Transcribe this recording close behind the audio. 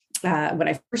when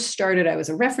I first started, I was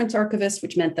a reference archivist,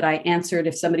 which meant that I answered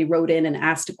if somebody wrote in and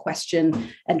asked a question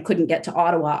and couldn't get to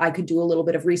Ottawa, I could do a little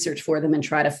bit of research for them and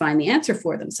try to find the answer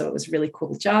for them. So it was a really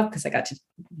cool job because I got to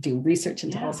do research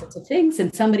into all sorts of things.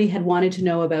 And somebody had wanted to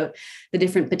know about the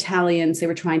different battalions. They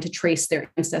were trying to trace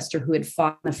their ancestor who had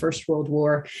fought in the First World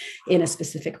War in a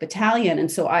specific battalion.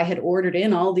 And so I had ordered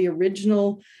in all the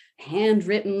original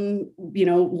handwritten,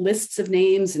 lists of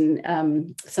names,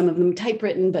 and some of them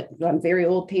typewritten, but on very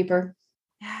old paper,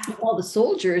 all the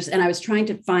soldiers. And I was trying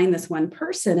to find this one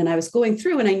person, and I was going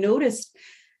through, and I noticed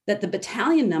that the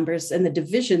battalion numbers and the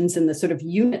divisions and the sort of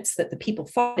units that the people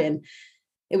fought in,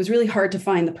 it was really hard to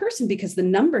find the person because the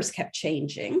numbers kept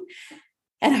changing.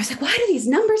 And I was like, why do these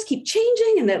numbers keep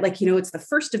changing? And that, it's the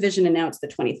 1st Division, and now it's the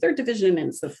 23rd Division, and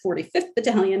it's the 45th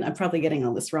Battalion. I'm probably getting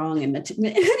all this wrong, and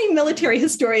any military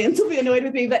historians will be annoyed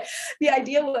with me. But the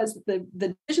idea was that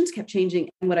the divisions kept changing.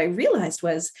 And what I realized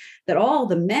was that all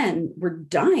the men were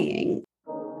dying.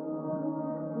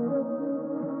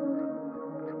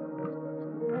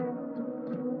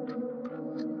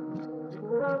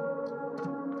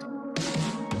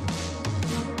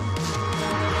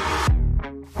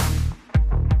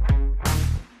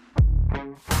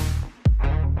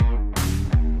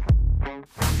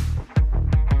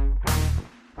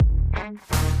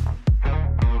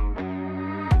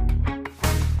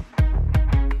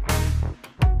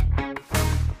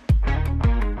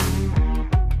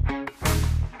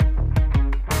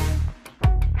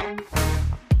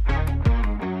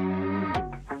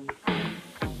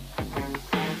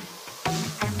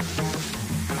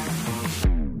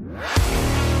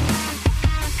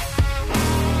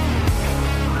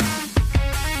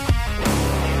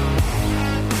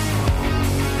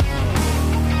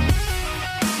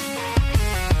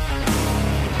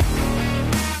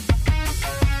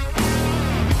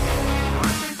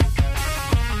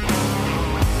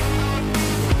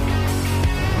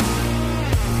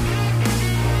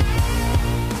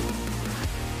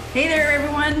 Hey there,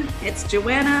 everyone. It's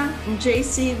Joanna from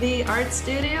JCV Art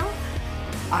Studio.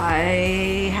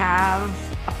 I have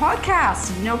a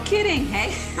podcast. No kidding,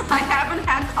 hey? I haven't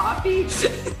had coffee.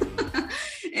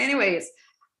 Anyways,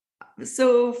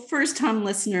 so first-time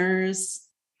listeners,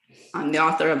 I'm the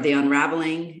author of The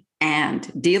Unraveling and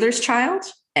Dealer's Child,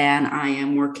 and I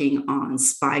am working on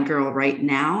Spy Girl right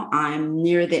now. I'm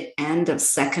near the end of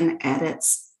second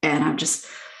edits, and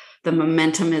the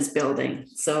momentum is building.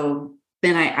 So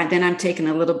then I'm taking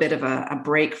a little bit of a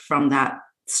break from that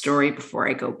story before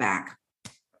I go back.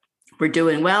 We're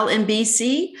doing well in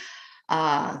BC.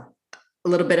 A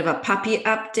little bit of a puppy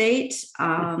update.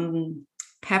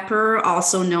 Pepper,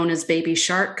 also known as Baby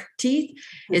Shark Teeth,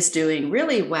 is doing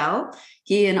really well.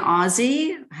 He and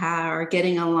Ozzy are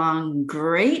getting along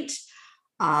great.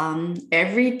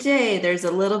 Every day there's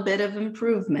a little bit of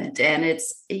improvement, and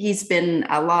he's been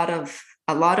a lot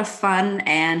of fun,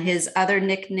 and his other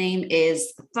nickname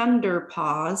is Thunder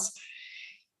Paws.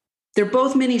 They're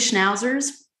both mini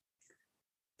schnauzers,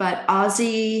 but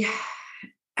Ozzy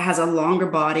has a longer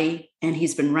body, and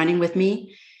he's been running with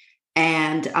me.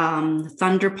 And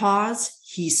Thunder Paws,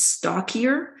 he's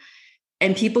stockier,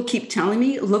 and people keep telling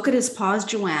me, look at his paws,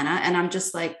 Joanna, and I'm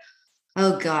just like,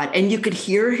 oh God. And you could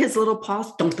hear his little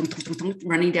paws dunk, dunk, dunk, dunk, dunk,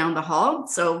 running down the hall.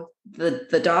 So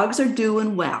the dogs are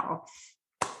doing well.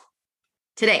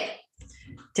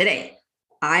 Today,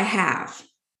 I have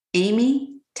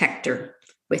Amy Tector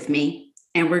with me,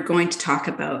 and we're going to talk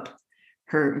about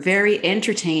her very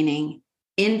entertaining,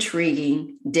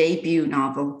 intriguing debut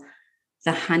novel,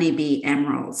 The Honeybee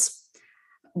Emeralds,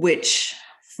 which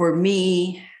for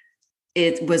me,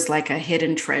 it was like a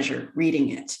hidden treasure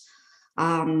reading it.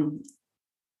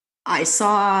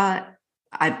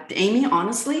 Amy,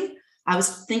 honestly, I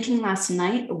was thinking last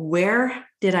night, where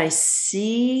did I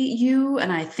see you?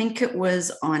 And I think it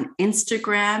was on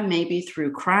Instagram, maybe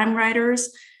through Crime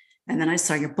Writers. And then I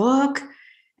saw your book,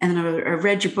 and then I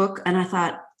read your book, and I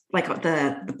thought, like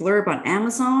the blurb on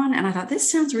Amazon, and I thought,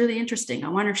 this sounds really interesting. I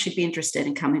wonder if she'd be interested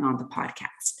in coming on the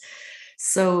podcast.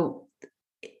 So,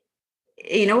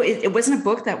 it wasn't a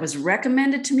book that was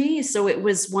recommended to me. So it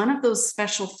was one of those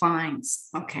special finds.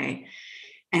 Okay.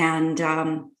 And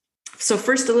so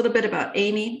first, a little bit about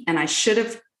Amy, and I should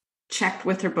have checked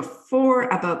with her before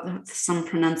about some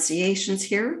pronunciations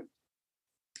here.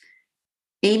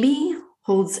 Amy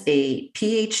holds a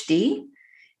PhD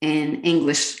in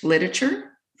English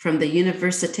literature from the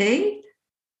Université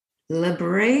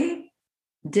Libre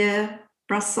de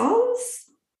Brussels.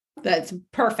 That's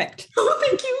perfect. Oh,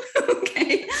 thank you.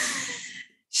 Okay.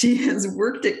 She has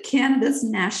worked at Canada's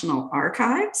National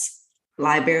Archives,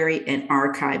 Library and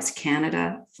Archives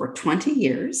Canada for 20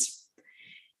 years.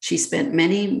 She spent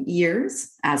many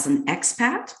years as an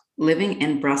expat living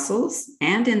in Brussels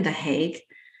and in The Hague,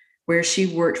 where she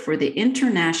worked for the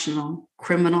International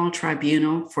Criminal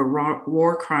Tribunal for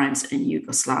War Crimes in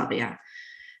Yugoslavia.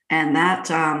 And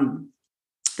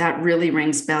that really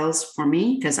rings bells for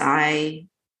me because I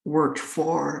worked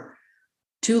for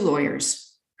two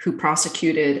lawyers who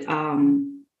prosecuted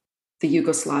the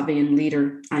Yugoslavian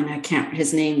leader, and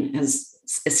his name has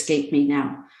escaped me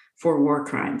now, for war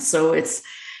crimes. So it's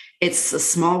a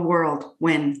small world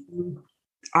when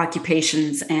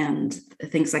occupations and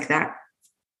things like that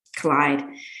collide.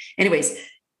 Anyways,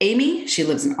 Amy, she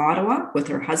lives in Ottawa with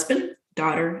her husband,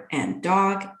 daughter, and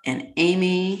dog. And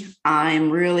Amy,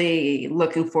 I'm really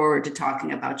looking forward to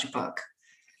talking about your book.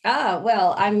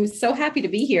 Well, I'm so happy to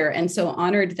be here and so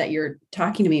honored that you're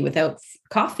talking to me without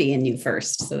coffee in you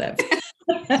first. So that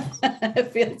it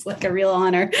feels like a real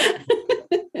honor.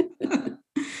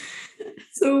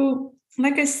 So,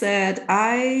 like I said,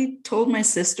 I told my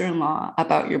sister-in-law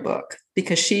about your book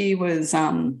because she was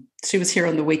here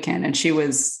on the weekend and she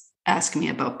was asking me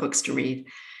about books to read.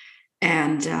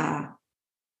 And,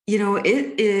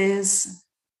 it is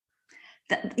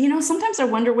that, sometimes I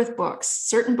wonder with books,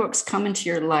 certain books come into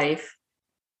your life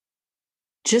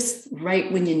just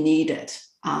right when you need it.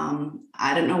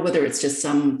 I don't know whether it's just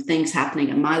some things happening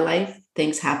in my life,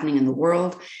 things happening in the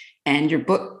world. And your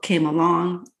book came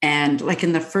along, and like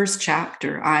in the first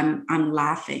chapter, I'm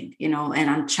laughing, and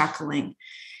I'm chuckling,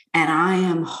 and I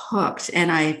am hooked,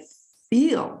 and I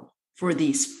feel for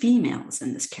these females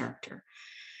in this character.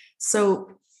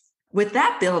 So with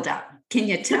that build up, can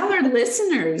you tell our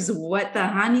listeners what the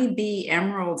Honeybee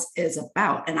Emeralds is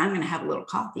about? And I'm going to have a little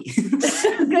coffee.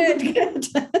 Good.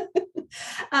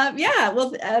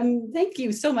 Thank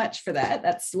you so much for that.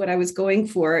 That's what I was going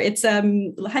for. It's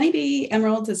Honeybee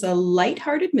Emeralds is a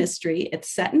lighthearted mystery. It's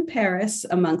set in Paris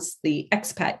amongst the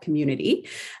expat community.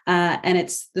 And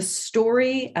it's the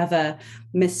story of a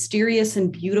mysterious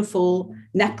and beautiful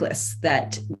necklace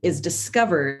that is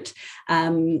discovered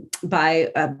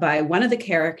by one of the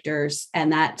characters.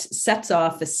 And that sets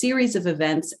off a series of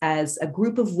events as a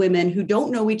group of women who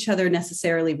don't know each other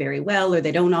necessarily very well, or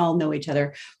they don't all know each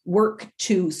other, work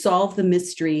to solve the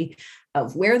mystery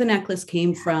of where the necklace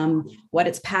came from, what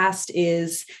its past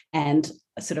is, and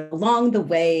sort of along the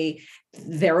way,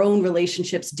 their own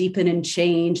relationships deepen and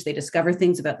change. They discover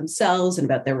things about themselves and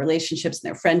about their relationships and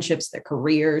their friendships, their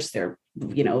careers, their,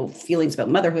 feelings about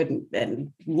motherhood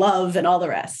and love and all the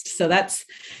rest. So that's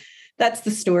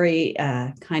the story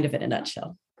kind of in a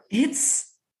nutshell. It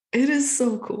is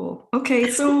so cool. Okay.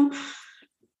 So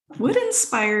what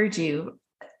inspired you?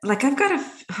 Like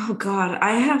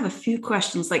I have a few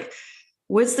questions. Like,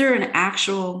 was there an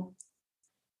actual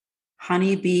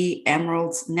Honeybee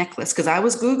Emeralds necklace? Because I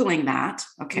was Googling that.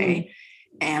 Okay.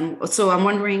 And so I'm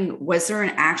wondering, was there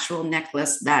an actual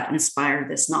necklace that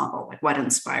inspired this novel? Like, what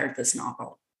inspired this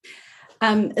novel?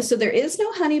 So there is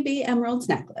no Honeybee Emeralds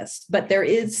necklace, but there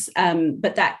is,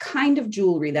 but that kind of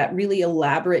jewelry, that really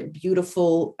elaborate,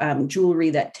 beautiful jewelry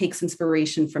that takes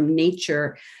inspiration from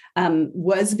nature,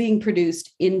 was being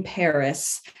produced in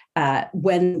Paris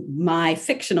when my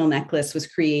fictional necklace was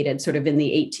created, sort of in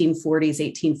the 1840s,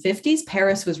 1850s.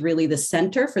 Paris was really the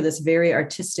center for this very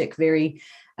artistic, very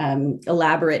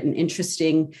elaborate and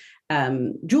interesting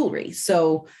jewelry.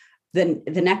 So the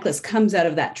necklace comes out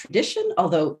of that tradition,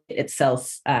 although it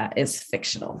itself is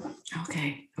fictional.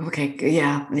 Okay.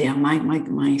 Yeah.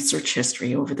 My search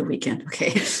history over the weekend.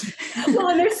 Okay. Well,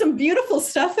 and there's some beautiful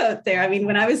stuff out there. I mean,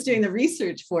 when I was doing the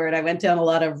research for it, I went down a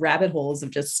lot of rabbit holes of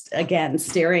just, again,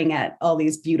 staring at all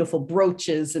these beautiful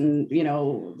brooches and,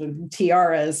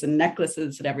 tiaras and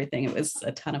necklaces and everything. It was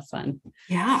a ton of fun.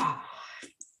 Yeah.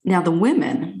 Now the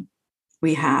women,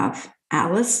 we have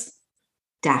Alice,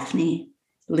 Daphne,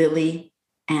 Lily,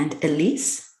 and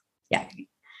Elise. Yeah.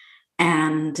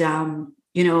 And,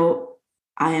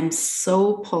 I am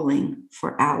so pulling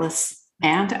for Alice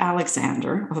and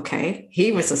Alexander. Okay.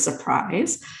 He was a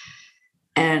surprise.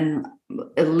 And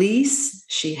Elise,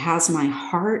 she has my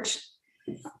heart.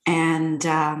 And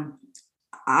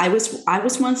I was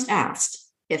once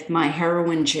asked if my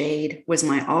heroine Jade was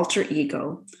my alter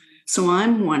ego. So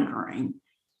I'm wondering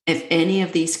if any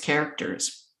of these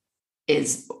characters,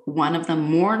 is one of them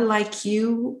more like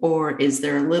you, or is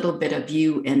there a little bit of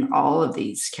you in all of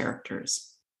these characters?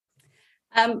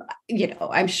 I'm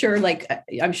sure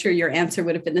your answer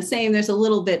would have been the same. There's a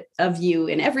little bit of you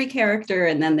in every character,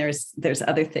 and then there's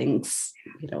other things,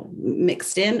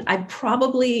 mixed in. I'm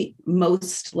probably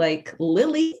most like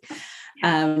Lily,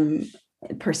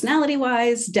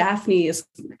 personality-wise. Daphne is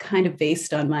kind of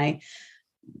based on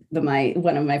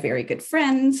one of my very good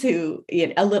friends who,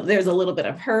 there's a little bit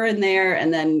of her in there.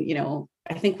 And then,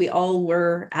 I think we all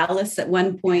were Alice at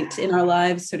one point in our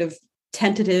lives, sort of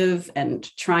tentative and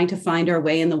trying to find our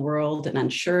way in the world and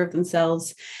unsure of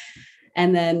themselves.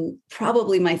 And then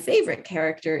probably my favorite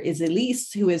character is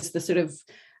Elise, who is the sort of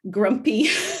grumpy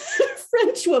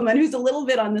French woman who's a little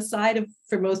bit on the side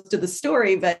for most of the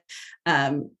story. But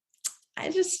I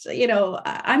just,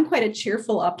 I'm quite a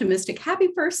cheerful, optimistic, happy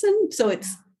person. So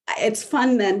it's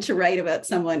fun then to write about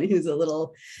someone who's a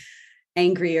little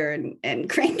angrier and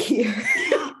crankier.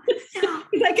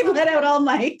 I can let out all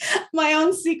my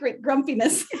own secret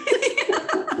grumpiness.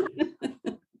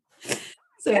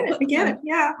 So I get it.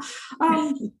 Yeah.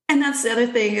 And that's the other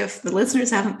thing. If the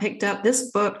listeners haven't picked up, this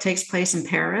book takes place in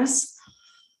Paris.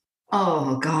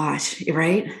 Oh gosh.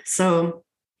 Right. So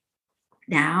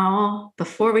now,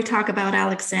 before we talk about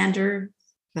Alexander,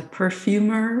 the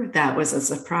perfumer, that was a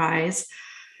surprise.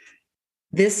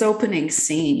 This opening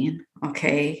scene,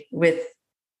 okay, with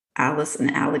Alice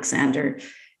and Alexander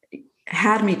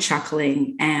had me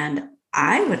chuckling, and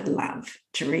I would love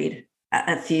to read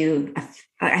a few.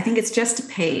 I think it's just a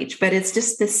page, but it's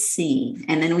just this scene,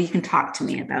 and then you can talk to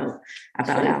me about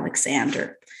sure.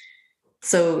 Alexander.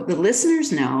 So the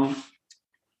listeners know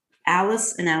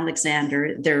Alice and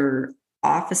Alexander, their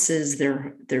offices,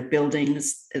 their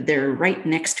buildings, they're right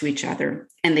next to each other,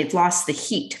 and they've lost the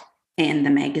heat in the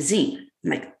magazine,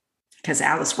 because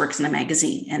Alice works in the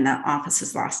magazine and the office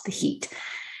has lost the heat.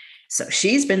 So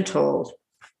she's been told,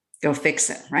 go fix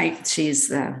it, right? She's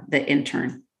the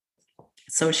intern.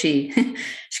 So she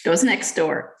goes next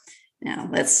door. Now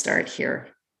let's start here.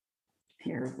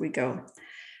 Here we go.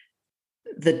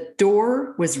 The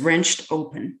door was wrenched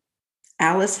open.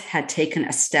 Alice had taken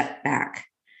a step back.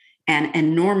 An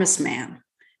enormous man,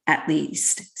 at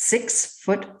least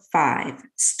 6'5",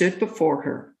 stood before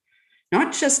her.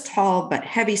 Not just tall, but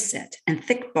heavy-set and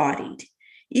thick-bodied.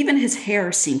 Even his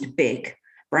hair seemed big,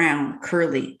 brown,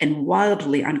 curly, and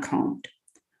wildly uncombed.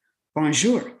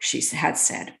 Bonjour, she had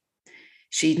said.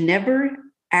 She'd never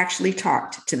actually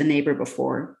talked to the neighbor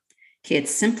before. He had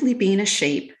simply been a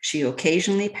shape she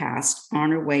occasionally passed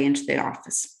on her way into the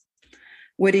office.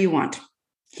 What do you want?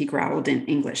 He growled in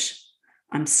English.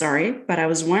 I'm sorry, but I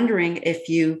was wondering if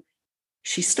you...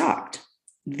 She stopped.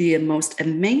 The most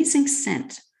amazing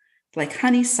scent, like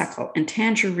honeysuckle and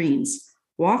tangerines,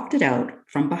 wafted out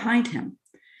from behind him.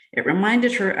 It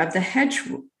reminded her of the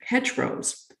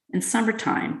hedgerows in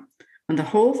summertime, when the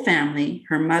whole family,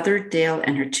 her mother, Dale,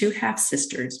 and her 2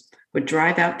 half-sisters, would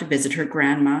drive out to visit her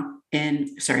grandmother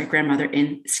in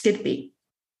Skidby.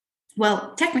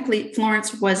 Well, technically,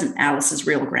 Florence wasn't Alice's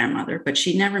real grandmother, but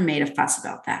she never made a fuss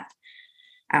about that.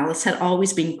 Alice had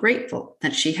always been grateful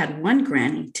that she had one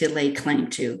granny to lay claim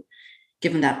to,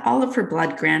 given that all of her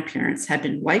blood grandparents had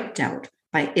been wiped out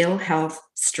by ill health,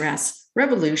 stress,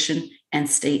 revolution, and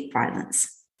state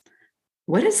violence.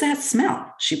 What is that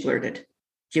smell? She blurted.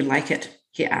 You like it?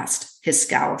 He asked, his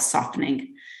scowl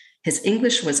softening. His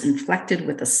English was inflected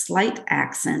with a slight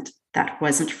accent that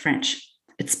wasn't French.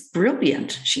 It's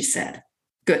brilliant, she said.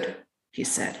 Good, he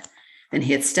said. Then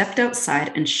he had stepped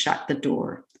outside and shut the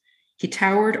door. He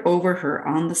towered over her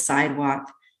on the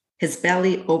sidewalk. His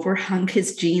belly overhung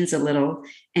his jeans a little,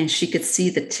 and she could see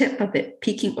the tip of it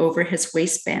peeking over his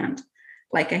waistband,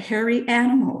 like a hairy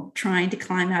animal trying to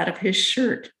climb out of his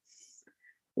shirt.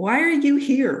 Why are you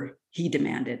here? He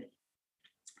demanded.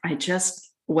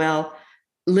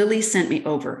 Lily sent me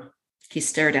over. He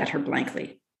stared at her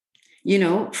blankly. You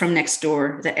know, from next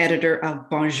door, the editor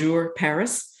of Bonjour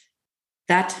Paris.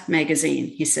 That magazine,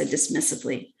 he said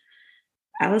dismissively.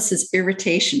 Alice's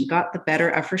irritation got the better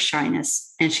of her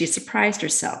shyness, and she surprised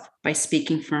herself by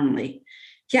speaking firmly.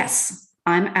 Yes,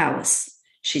 I'm Alice.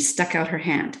 She stuck out her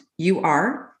hand. You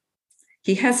are?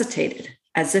 He hesitated,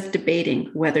 as if debating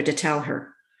whether to tell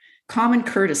her. Common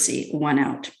courtesy won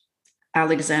out.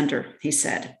 Alexander, he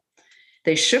said.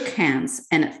 They shook hands,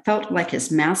 and it felt like his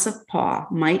massive paw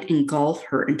might engulf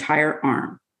her entire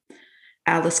arm.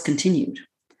 Alice continued.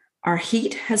 Our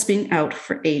heat has been out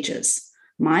for ages.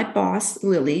 My boss,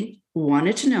 Lily,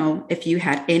 wanted to know if you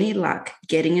had any luck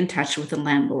getting in touch with the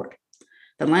landlord.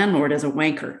 The landlord is a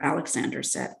wanker, Alexander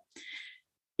said.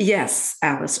 Yes,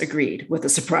 Alice agreed with a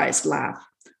surprised laugh,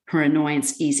 her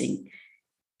annoyance easing.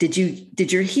 Did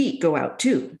your heat go out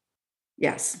too?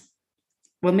 Yes.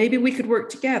 Well, maybe we could work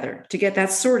together to get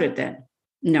that sorted then.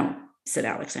 No, said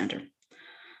Alexander.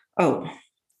 Oh,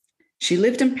 she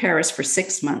lived in Paris for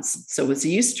 6 months, so was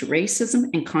used to racism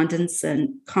and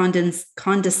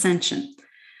condescension.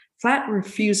 Flat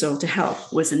refusal to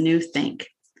help was a new thing.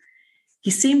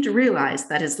 He seemed to realize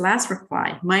that his last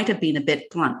reply might have been a bit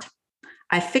blunt.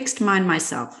 I fixed mine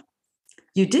myself.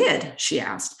 You did? She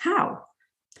asked. How?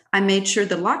 I made sure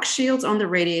the lock shields on the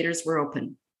radiators were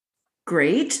open.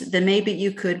 Great. Then maybe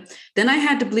you could. Then I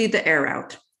had to bleed the air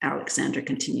out, Alexandra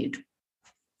continued.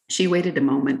 She waited a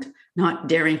moment, not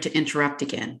daring to interrupt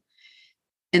again.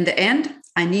 In the end,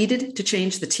 I needed to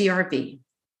change the TRV.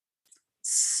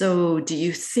 So do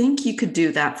you think you could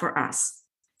do that for us?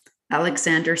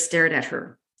 Alexander stared at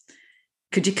her.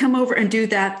 Could you come over and do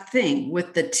that thing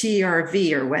with the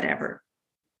TRV or whatever?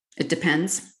 It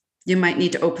depends. You might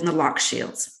need to open the lock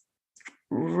shields.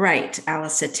 Right,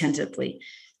 Alice said tentatively.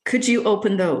 Could you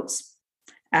open those?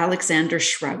 Alexander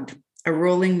shrugged, a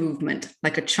rolling movement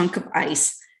like a chunk of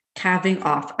ice calving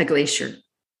off a glacier.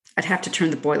 I'd have to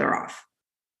turn the boiler off.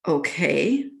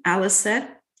 Okay, Alice said.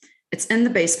 It's in the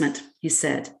basement, he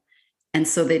said. And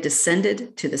so they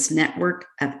descended to this network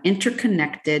of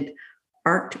interconnected,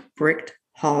 arc-bricked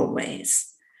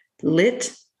hallways,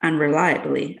 lit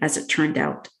unreliably, as it turned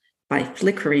out, by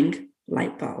flickering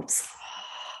light bulbs.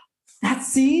 That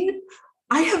scene,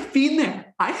 I have been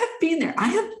there. I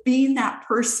have been that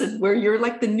person where you're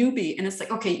like the newbie and it's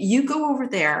like, okay, you go over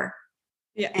there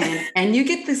and you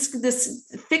get this,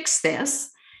 fix this,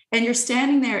 and you're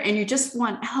standing there and you just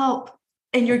want help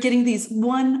and you're getting these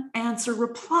one answer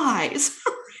replies,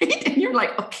 right? And you're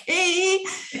like, okay,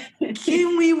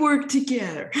 can we work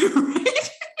together? Right?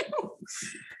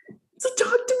 So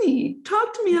talk to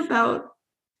me about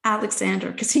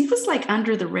Alexander, because he was like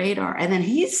under the radar, and then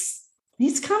he's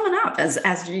coming up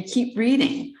as you keep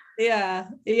reading. Yeah.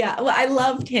 Well, I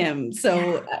loved him.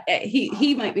 So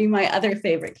he might be my other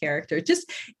favorite character.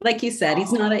 Just like you said,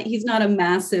 he's not a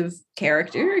massive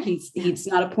character. He's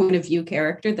not a point of view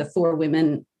character. The four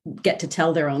women get to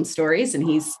tell their own stories, and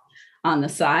he's on the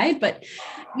side. But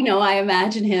I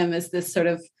imagine him as this sort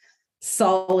of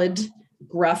solid,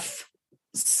 gruff,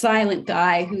 silent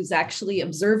guy who's actually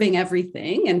observing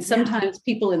everything. And sometimes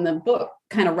people in the book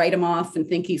kind of write him off and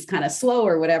think he's kind of slow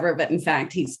or whatever, but in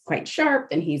fact, he's quite sharp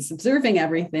and he's observing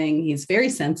everything. He's very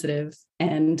sensitive,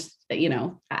 and he's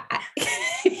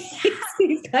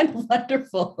kind of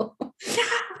wonderful.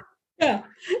 Yeah.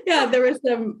 There was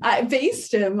I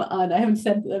based him on, I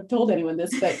haven't told anyone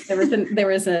this, but there was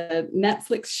a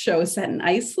Netflix show set in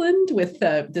Iceland with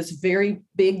this very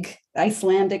big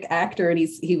Icelandic actor. And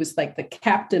he was like the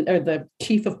captain or the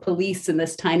chief of police in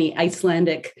this tiny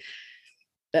Icelandic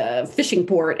fishing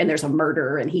port. And there's a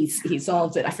murder and he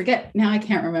solves it. I forget now. I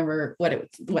can't remember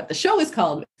what the show is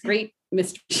called. Great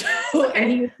mystery show.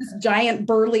 And he was this giant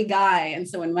burly guy. And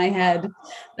so in my head,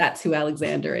 that's who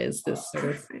Alexander is, this sort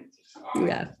of.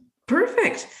 Yeah.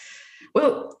 Perfect.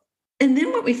 Well, and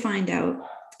then what we find out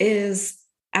is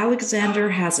Alexander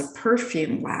has a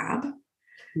perfume lab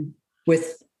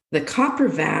with the copper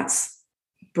vats,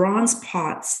 bronzed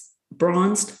pots,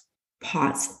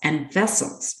 and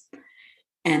vessels.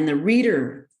 And the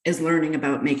reader is learning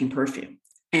about making perfume.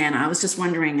 And I was just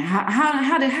wondering,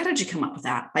 how did you come up with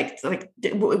that? Like,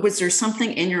 was there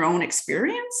something in your own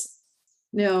experience?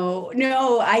 No,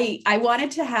 I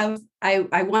wanted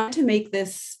to make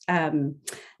this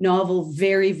novel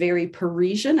very, very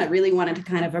Parisian. I really wanted to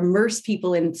kind of immerse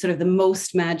people in sort of the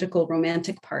most magical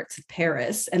romantic parts of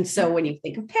Paris. And so when you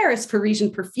think of Paris,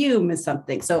 Parisian perfume is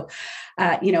something. So,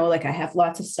 like I have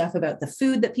lots of stuff about the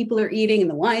food that people are eating and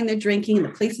the wine they're drinking and the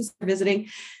places they're visiting,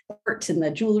 the art and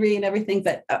the jewelry and everything.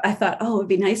 But I thought, it would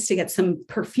be nice to get some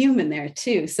perfume in there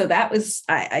too. So that was,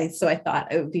 I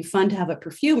thought it would be fun to have a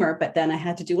perfumer, but then I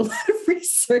had to do a lot of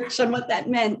research on what that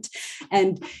meant.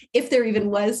 And if there even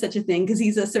was such a thing, because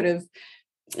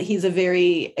he's a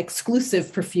very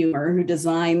exclusive perfumer who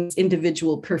designs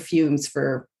individual perfumes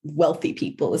for wealthy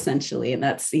people, essentially. And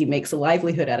he makes a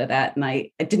livelihood out of that. And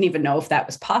I didn't even know if that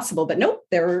was possible, but nope,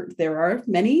 there are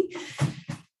many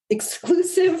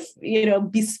exclusive,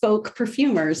 bespoke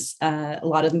perfumers, a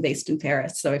lot of them based in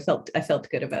Paris. So I felt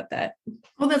good about that.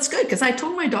 Well, that's good, because I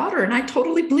told my daughter and I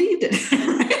totally believed it.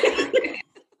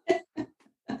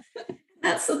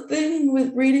 That's the thing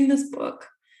with reading this book.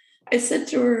 I said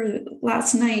to her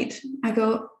last night, I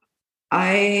go,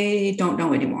 I don't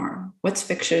know anymore what's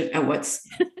fiction and what's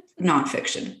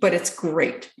nonfiction, but it's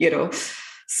great,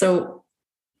 So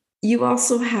you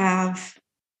also have,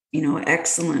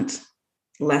 excellent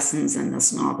lessons in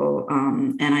this novel.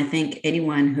 And I think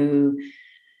anyone who,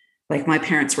 like my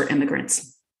parents were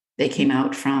immigrants. They came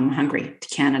out from Hungary to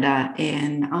Canada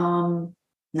in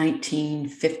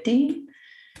 1950.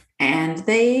 And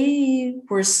they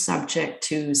were subject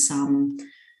to some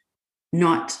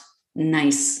not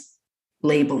nice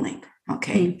labeling,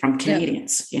 from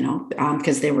Canadians,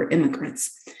 because they were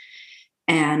immigrants.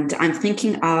 And I'm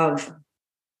thinking of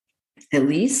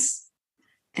Elise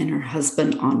and her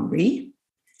husband, Henri,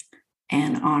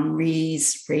 and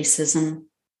Henri's racism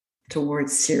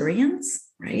towards Syrians,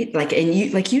 right?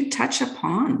 You touch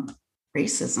upon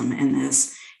racism in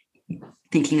this,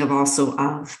 thinking also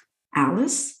of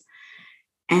Alice.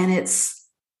 And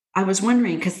I was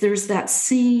wondering, because there's that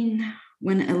scene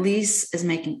when Elise is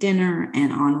making dinner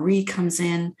and Henri comes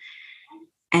in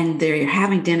and they're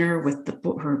having dinner with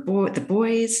the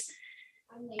boys,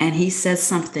 and he says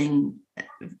something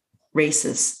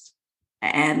racist.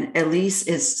 And Elise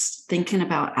is thinking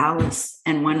about Alice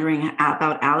and wondering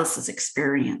about Alice's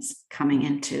experience coming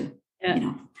into,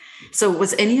 So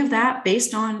was any of that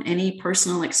based on any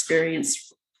personal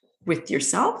experience with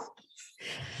yourself?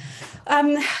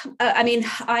 I mean,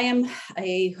 I am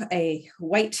a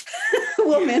white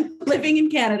woman living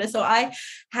in Canada, so I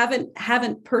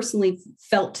haven't personally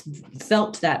felt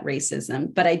that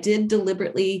racism, but I did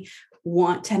deliberately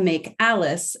want to make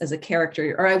Alice as a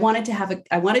character, or I wanted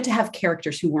to have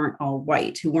characters who weren't all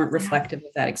white, who weren't reflective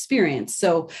of that experience.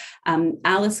 So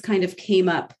Alice kind of came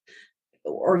up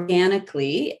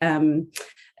organically as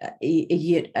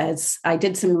I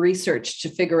did some research to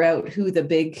figure out who the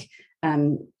big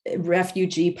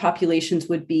refugee populations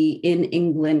would be in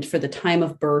England for the time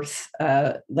of birth,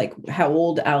 like how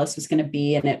old Alice was going to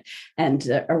be, and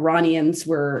Iranians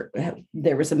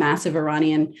there was a massive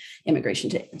Iranian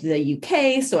immigration to the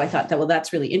UK. So I thought that, well,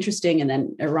 that's really interesting. And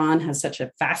then Iran has such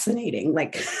a fascinating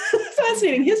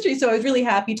history. So I was really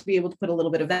happy to be able to put a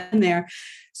little bit of that in there.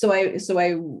 So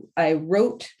I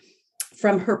wrote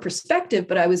from her perspective,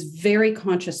 but I was very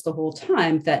conscious the whole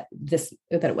time that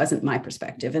it wasn't my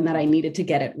perspective and that I needed to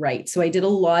get it right. So I did a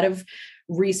lot of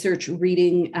research,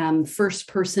 reading first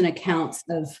person accounts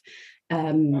of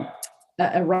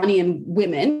Iranian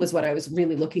women was what I was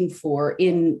really looking for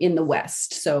in the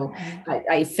West. So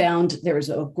I found there was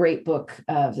a great book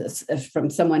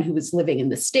from someone who was living in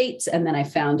the States. And then I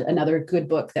found another good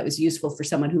book that was useful for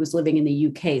someone who was living in the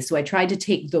UK. So I tried to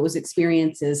take those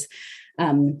experiences,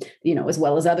 as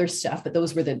well as other stuff, but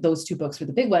those two books were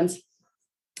the big ones,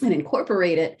 and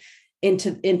incorporate it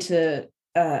into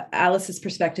Alice's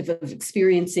perspective of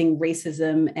experiencing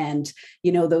racism and,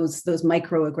 those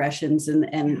microaggressions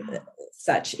and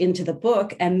such into the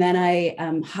book. And then I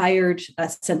hired a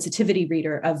sensitivity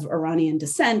reader of Iranian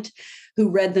descent who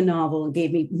read the novel and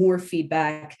gave me more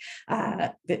feedback.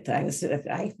 I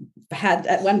had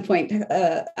at one point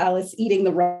Alice eating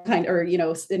the wrong kind, or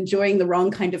enjoying the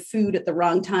wrong kind of food at the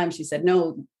wrong time. She said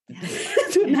no.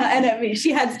 And I mean,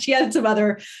 she had some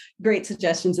other great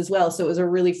suggestions as well. So it was a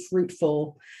really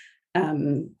fruitful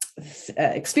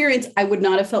experience. I would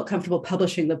not have felt comfortable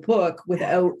publishing the book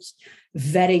without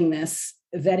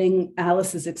vetting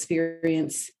Alice's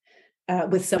experience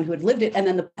with someone who had lived it.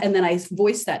 And then I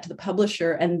voiced that to the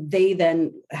publisher, and they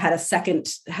then had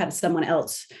someone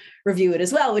else review it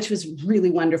as well, which was really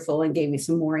wonderful and gave me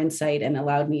some more insight and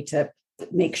allowed me to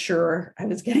make sure I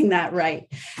was getting that right.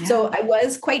 Yeah. So I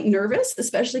was quite nervous,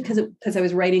 especially because I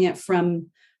was writing it from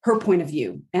her point of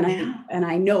view. And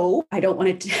I know I don't want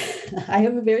it to, I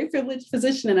have a very privileged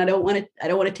position, and I don't want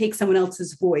to take someone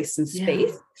else's voice and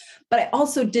space, but I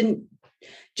also didn't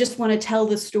just want to tell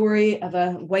the story of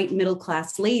a white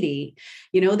middle-class lady.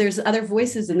 There's other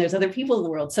voices and there's other people in the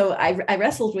world. So I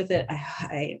wrestled with it.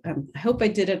 I hope I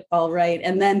did it all right.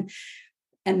 And then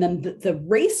the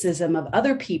racism of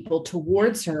other people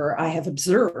towards her, I have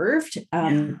observed.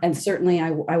 And certainly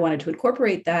I wanted to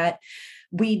incorporate that.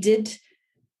 We did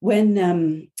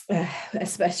when,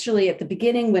 especially at the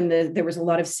beginning, when there was a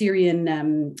lot of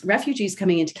Syrian refugees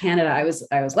coming into Canada, I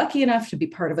was lucky enough to be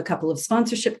part of a couple of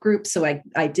sponsorship groups. So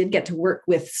I did get to work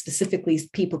with specifically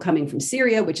people coming from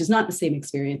Syria, which is not the same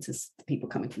experience as the people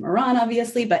coming from Iran,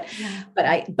 obviously, but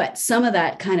some of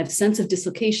that kind of sense of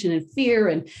dislocation and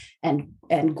fear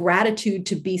and gratitude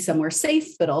to be somewhere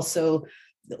safe, but also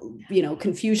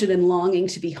confusion and longing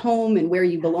to be home and where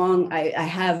you belong. I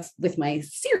have, with my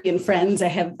Syrian friends, I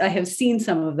have seen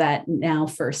some of that now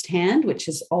firsthand, which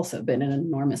has also been an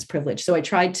enormous privilege. So I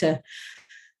tried to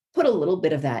put a little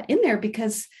bit of that in there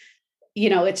because,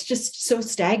 it's just so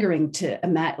staggering to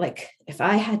imagine, like, if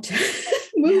I had to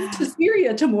move to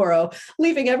Syria tomorrow,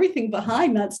 leaving everything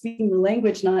behind, not speaking the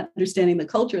language, not understanding the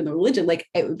culture and the religion, like,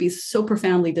 it would be so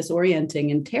profoundly disorienting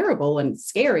and terrible and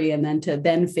scary. And then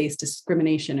to face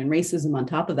discrimination and racism on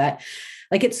top of that,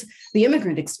 like, it's the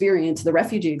immigrant experience, the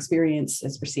refugee experience,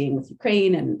 as we're seeing with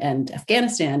Ukraine and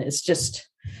Afghanistan, is just,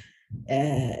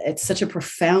 it's such a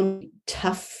profound,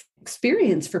 tough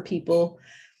experience for people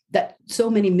that so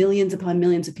many millions upon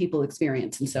millions of people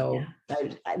experience. And so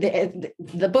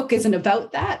the book isn't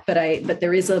about that, but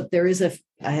there is a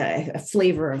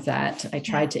flavor of that I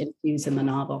tried to infuse in the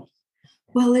novel.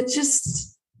 Well,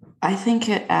 I think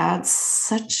it adds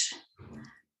such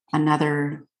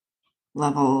another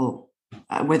level,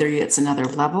 whether it's another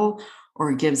level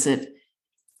or gives it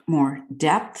more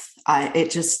depth.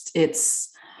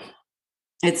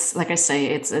 It's like I say,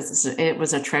 it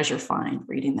was a treasure find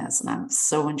reading this, and I'm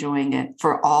so enjoying it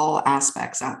for all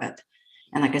aspects of it.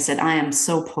 And like I said, I am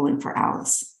so pulling for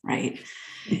Alice, right?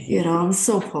 I'm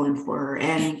so pulling for her.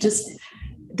 And just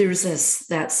there's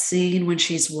that scene when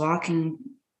she's walking.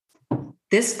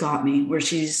 This got me, where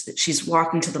she's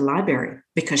walking to the library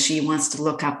because she wants to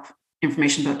look up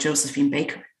information about Josephine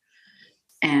Baker.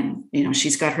 And,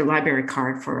 she's got her library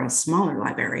card for a smaller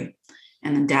library.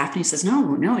 And then Daphne says,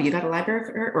 no, you got a library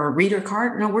card or a reader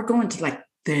card? No, we're going to like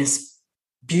this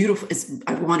beautiful,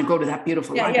 I want to go to that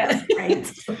beautiful library,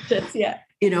 right? Yeah.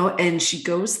 And she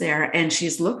goes there and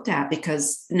she's looked at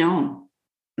because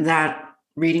that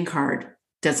reading card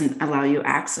doesn't allow you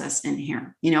access in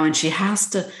here, and she has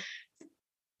to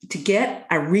get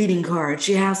a reading card,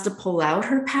 she has to pull out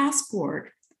her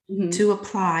passport to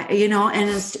apply,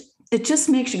 and it just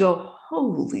makes you go,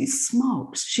 holy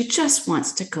smokes, she just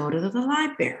wants to go to the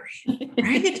library,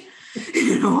 right?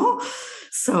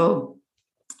 So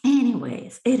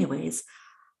anyways,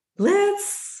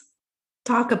 let's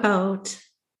talk about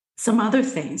some other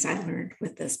things I learned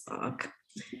with this book.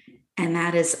 And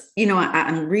that is,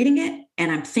 I'm reading it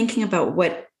and I'm thinking about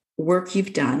what work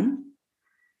you've done.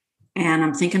 And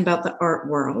I'm thinking about the art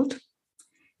world.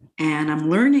 And I'm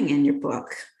learning in your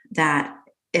book that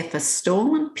if a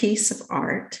stolen piece of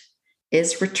art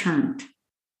is returned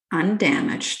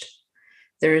undamaged,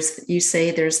 there's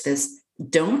this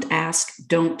don't ask,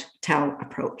 don't tell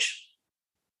approach.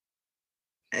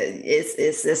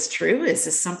 Is this true? Is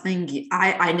this something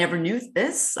I never knew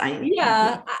this?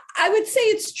 I would say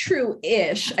it's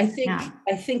true-ish. I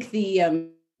think the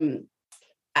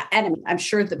and I'm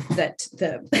sure that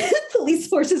the police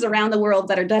forces around the world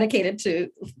that are dedicated to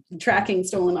tracking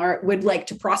stolen art would like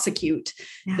to prosecute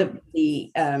the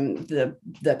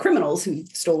criminals who've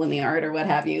stolen the art or what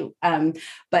have you.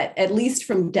 But at least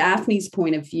from Daphne's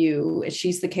point of view,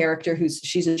 she's the character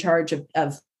she's in charge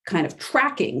of kind of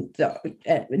tracking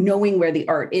knowing where the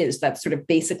art is. That's sort of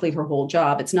basically her whole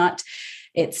job.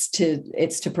 It's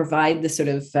to provide the sort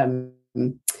of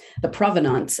the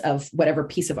provenance of whatever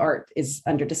piece of art is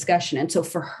under discussion. And so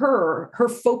for her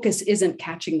focus isn't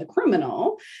catching the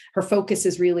criminal. Her focus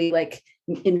is really like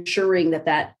ensuring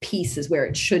that piece is where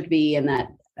it should be and that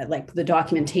like the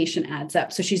documentation adds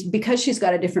up. So because she's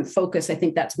got a different focus, I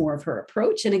think that's more of her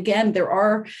approach. And again,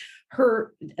 there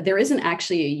isn't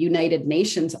actually a United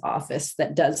Nations office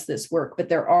that does this work, but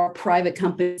there are private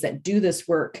companies that do this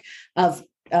work of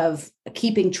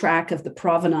keeping track of the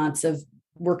provenance of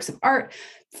works of art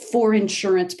for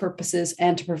insurance purposes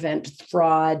and to prevent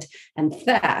fraud and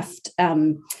theft.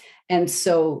 And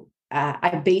so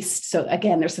so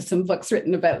again, there's some books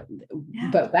written about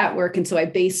that work. And so I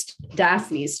based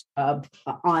Daphne's job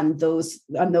on those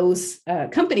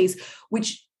companies,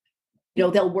 which,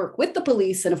 they'll work with the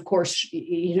police. And of course,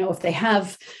 if they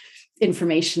have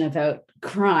information about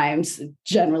crimes,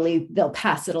 generally they'll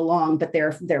pass it along, but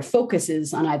their focus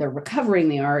is on either recovering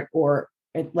the art or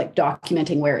like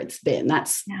documenting where it's been.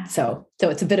 So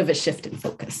it's a bit of a shift in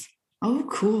focus. Oh,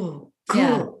 cool.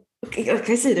 Yeah. Okay, like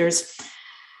I say, there's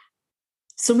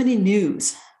so many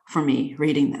news for me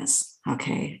reading this.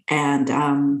 Okay. And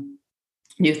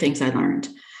new things I learned.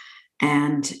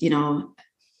 And,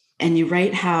 and you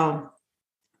write how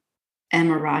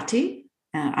Emirati,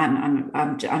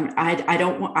 I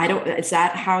don't, is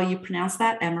that how you pronounce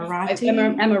that?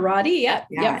 Emirati? Emirati,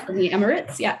 yeah. From the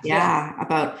Emirates, yeah.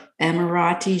 About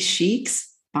Emirati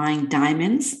sheiks buying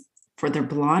diamonds for their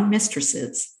blonde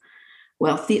mistresses,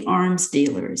 wealthy arms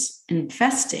dealers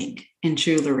investing in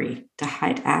jewelry to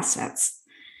hide assets,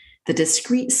 the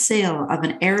discreet sale of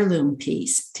an heirloom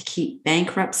piece to keep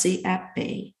bankruptcy at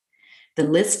bay, the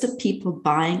list of people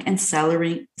buying and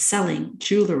selling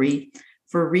jewelry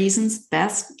for reasons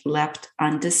best left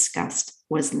undiscussed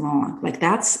was long. Like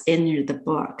that's in the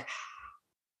book.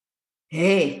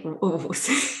 Hey, what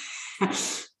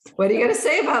are you going to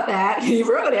say about that?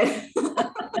 You wrote it.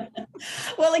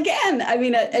 Well, again, I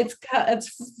mean,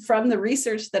 it's from the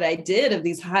research that I did of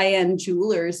these high-end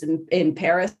jewelers in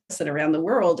Paris and around the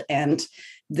world. And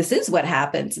this is what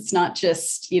happens. It's not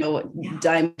just,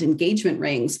 diamond engagement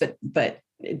rings, but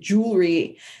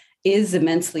jewelry is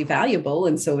immensely valuable.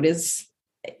 And so it is,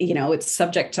 it's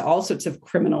subject to all sorts of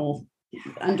criminal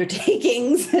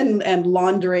undertakings and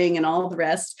laundering and all the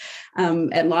rest.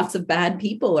 And lots of bad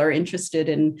people are interested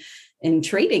in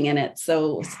trading in it.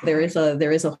 So there is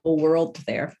a whole world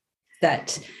there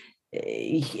that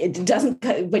it doesn't,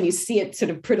 when you see it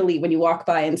sort of prettily, when you walk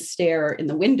by and stare in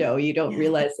the window, you don't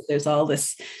realize that there's all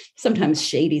this sometimes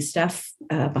shady stuff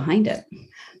behind it.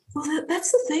 Well,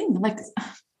 that's the thing. Like,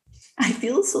 I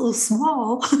feel so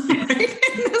small right,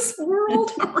 in this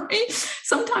world, right?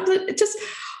 Sometimes it just,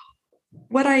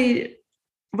 what I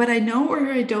know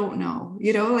or I don't know,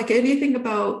 like anything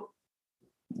about,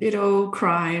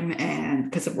 crime, and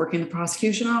because of working in the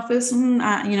prosecution office,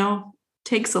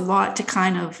 takes a lot to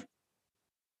kind of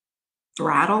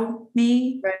rattle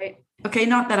me. Right. Okay.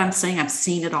 Not that I'm saying I've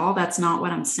seen it all. That's not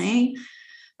what I'm saying,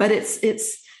 but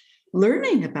it's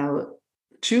learning about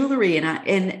jewelry.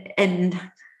 And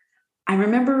I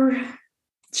remember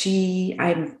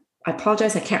I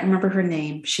apologize, I can't remember her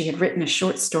name. She had written a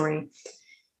short story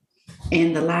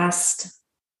in the last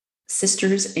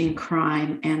Sisters in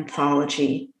Crime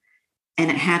anthology, and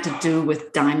it had to do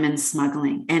with diamond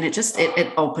smuggling. And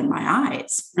it opened my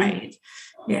eyes, right?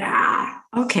 Yeah.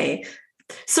 Okay.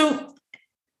 So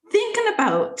thinking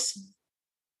about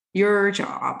your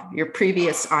job, your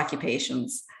previous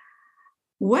occupations,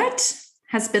 what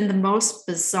has been the most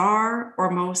bizarre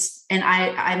or most, and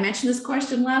I mentioned this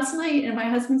question last night, and my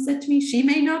husband said to me, she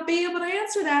may not be able to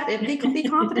answer that, and they could be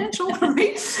confidential,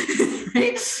 right?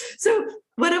 Right? So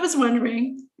what I was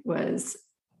wondering was,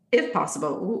 if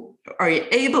possible, are you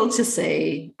able to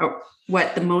say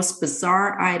what the most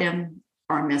bizarre item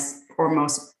or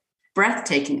most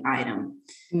breathtaking item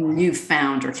you've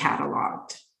found or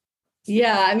cataloged?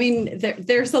 Yeah, I mean,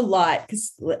 there's a lot,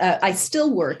 because I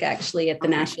still work actually at the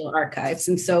National Archives.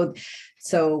 And so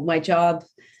my job,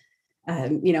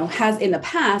 has in the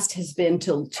past has been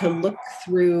to look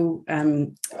through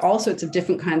all sorts of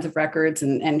different kinds of records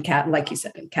and like you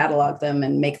said, catalog them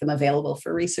and make them available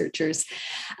for researchers.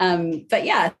 But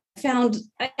yeah,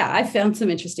 I found some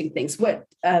interesting things. What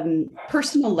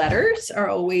personal letters are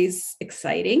always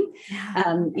exciting,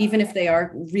 even if they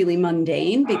are really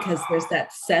mundane, because there's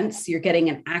that sense you're getting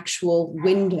an actual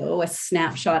window, a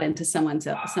snapshot into someone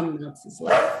else's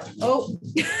life. Oh,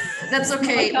 that's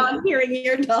okay. I'm hearing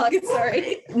your dog.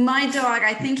 Sorry, my dog.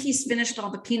 I think he's finished all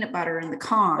the peanut butter in the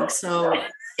Kong. So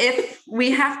if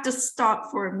we have to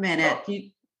stop for a minute,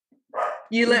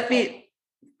 you let me.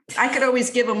 I could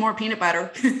always give him more peanut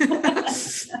butter.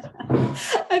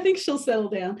 I think she'll settle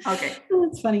down. Okay. Oh,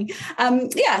 that's funny.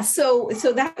 So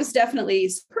that was definitely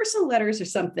personal letters or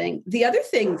something. The other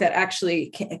thing that actually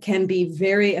can be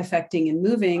very affecting and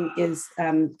moving is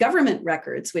government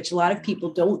records, which a lot of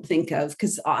people don't think of,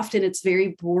 because often it's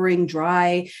very boring,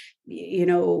 dry.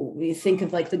 You think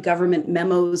of like the government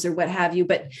memos or what have you,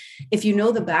 but if you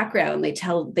know the background, they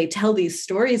tell these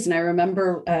stories. And I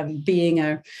remember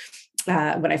being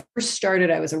when I first started,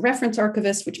 I was a reference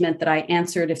archivist, which meant that I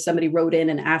answered if somebody wrote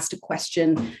in and asked a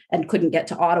question and couldn't get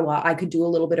to Ottawa, I could do a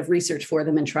little bit of research for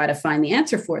them and try to find the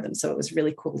answer for them. So it was a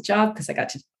really cool job because I got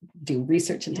to do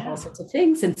research into all sorts of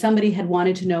things. And somebody had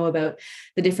wanted to know about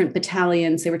the different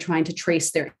battalions. They were trying to trace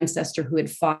their ancestor who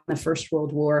had fought in the First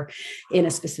World War in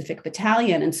a specific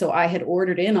battalion. And so I had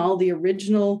ordered in all the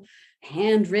original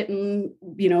handwritten,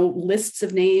 lists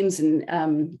of names,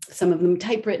 and some of them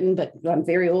typewritten, but on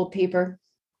very old paper,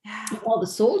 all the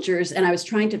soldiers. And I was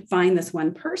trying to find this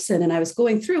one person, and I was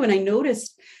going through, and I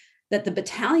noticed that the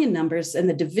battalion numbers and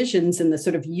the divisions and the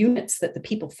sort of units that the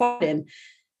people fought in,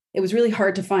 it was really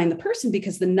hard to find the person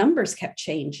because the numbers kept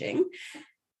changing.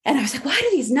 And I was like, why do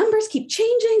these numbers keep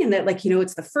changing? And that,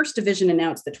 it's the 1st Division, and now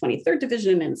it's the 23rd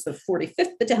Division, and it's the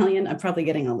 45th Battalion. I'm probably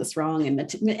getting all this wrong, and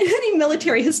any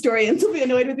military historians will be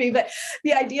annoyed with me. But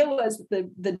the idea was that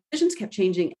the divisions kept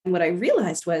changing. And what I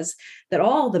realized was that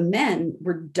all the men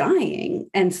were dying.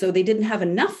 And so they didn't have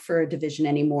enough for a division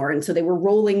anymore. And so they were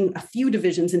rolling a few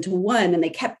divisions into one, and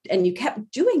you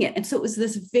kept doing it. And so it was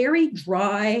this very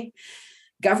dry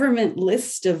government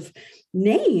list of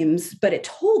names, but it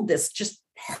told this just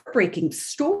heartbreaking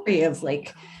story of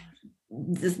like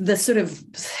the sort of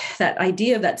that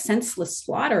idea of that senseless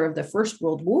slaughter of the First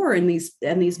World War, and these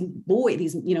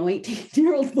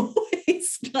 18-year-old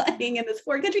boys dying in this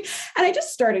foreign country. And I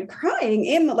just started crying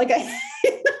in the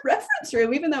reference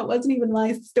room, even though it wasn't even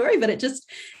my story, but it just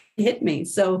hit me.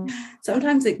 So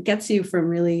sometimes it gets you from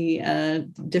really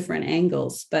different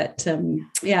angles, but and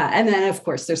then of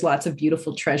course there's lots of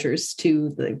beautiful treasures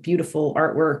too, the beautiful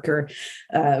artwork, or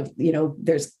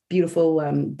there's beautiful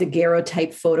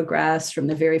daguerreotype photographs from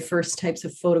the very first types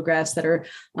of photographs that are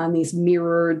on these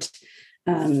mirrored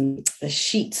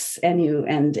sheets,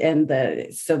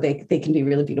 so they can be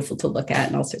really beautiful to look at,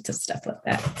 and all sorts of stuff like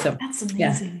that. So that's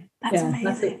amazing. That's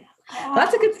amazing.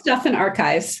 Lots of good stuff in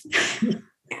archives.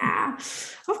 Yeah.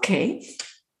 Okay.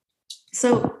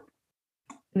 So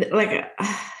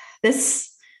this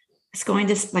it's going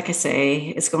to, like I say,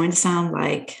 it's going to sound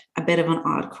like a bit of an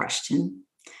odd question,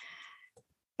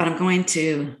 but I'm going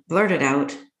to blurt it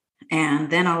out and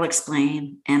then I'll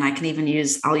explain. And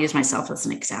I'll use myself as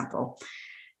an example.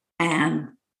 And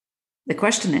the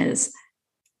question is,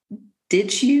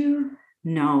 did you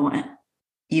know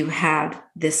you had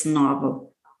this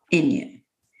novel in you?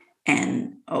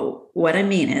 And what I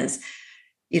mean is,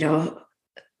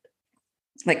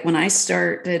 like when I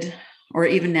started, or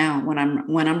even now when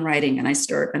I'm writing and I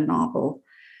start a novel,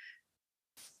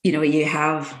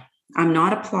 I'm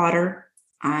not a plotter.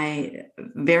 I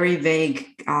very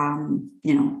vague,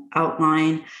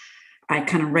 outline. I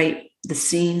kind of write the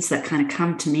scenes that kind of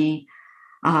come to me.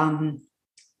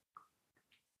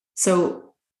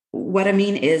 So what I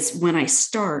mean is when I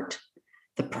start,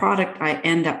 the product I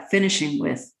end up finishing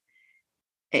with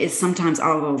is sometimes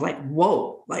I'll go like,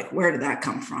 whoa, like, where did that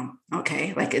come from?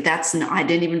 Okay. Like I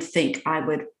didn't even think I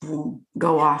would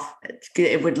go off.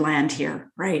 It would land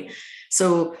here. Right.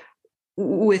 So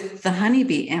with the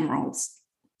Honeybee emeralds,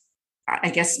 I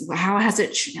guess, how has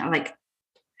it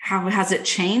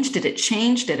changed? Did it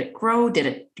change? Did it grow? Did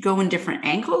it go in different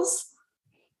angles?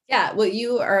 Yeah. Well,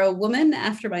 you are a woman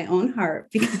after my own heart,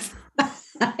 because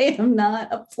I am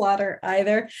not a plotter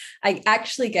either. I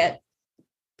actually get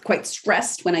quite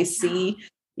stressed when I see,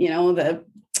 the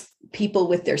people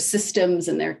with their systems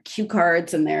and their cue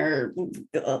cards and their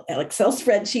Excel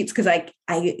spreadsheets, because I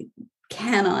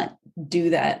cannot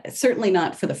do that. Certainly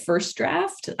not for the first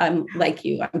draft. I'm like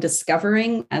you, I'm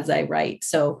discovering as I write.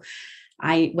 So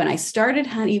when I started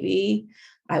Honeybee,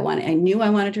 I knew I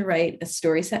wanted to write a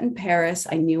story set in Paris.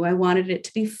 I knew I wanted it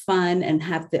to be fun and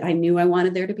I knew I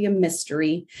wanted there to be a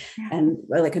mystery and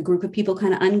like a group of people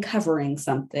kind of uncovering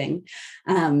something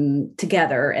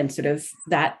together, and sort of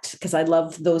that, because I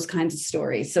love those kinds of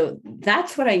stories. So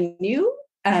that's what I knew.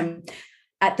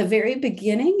 At the very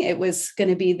beginning, it was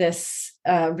going to be this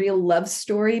real love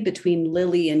story between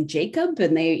Lily and Jacob.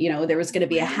 And there was going to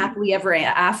be a happily ever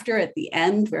after at the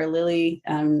end where Lily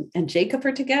and Jacob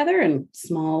are together, and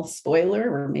small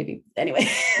spoiler, or maybe anyway,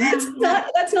 that's not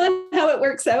how it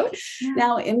works out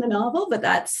now in the novel, but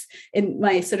that's in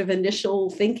my sort of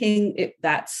initial thinking.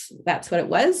 That's what it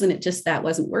was. And that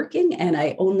wasn't working. And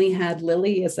I only had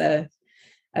Lily as a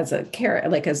character,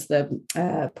 like as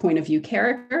the point of view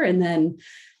character. And then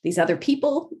these other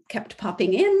people kept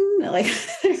popping in, like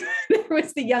there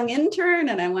was the young intern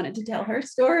and I wanted to tell her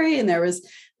story. And there was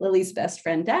Lily's best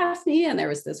friend, Daphne, and there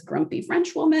was this grumpy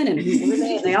French woman, and who were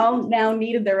they? And they all now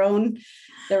needed their own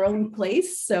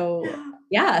place. So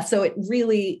yeah, so it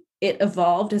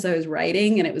evolved as I was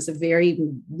writing, and it was a very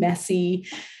messy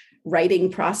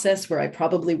writing process where I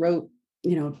probably wrote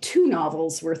 2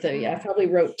 novels worth of, I probably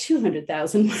wrote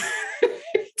 200,000 words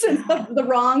of the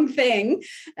wrong thing,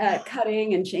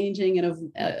 cutting and changing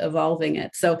and evolving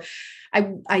it. So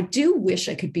I do wish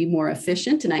I could be more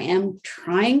efficient, and I am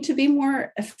trying to be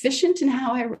more efficient in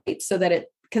how I write, so that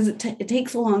because it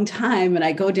takes a long time, and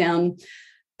I go down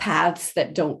paths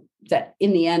that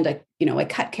in the end, I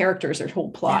cut characters or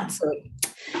whole plots. So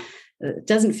it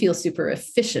doesn't feel super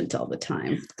efficient all the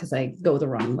time because I go the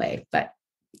wrong way, but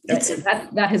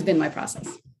that has been my process.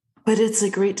 But it's a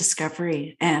great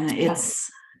discovery, and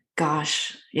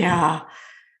gosh, yeah,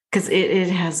 because it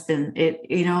has been,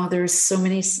 there's so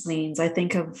many scenes. I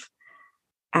think of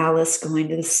Alice going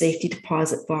to the safety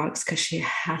deposit box because she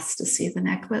has to see the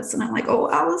necklace, and I'm like,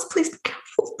 oh, Alice, please be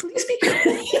careful, please be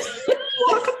careful.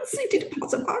 Walk on the safety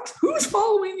deposit box. Who's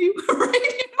following you?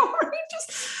 Right? Right?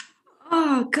 Just,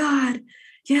 oh God,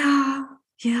 yeah.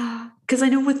 Because I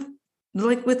know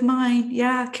with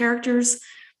mine, characters.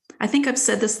 I think I've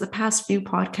said this the past few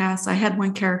podcasts. I had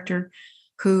one character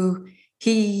who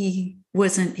he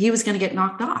was going to get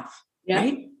knocked off,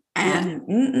 right?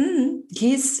 And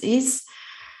he's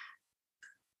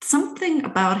something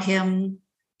about him.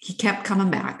 He kept coming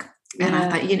back, and I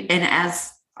thought, and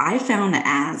as I found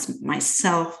as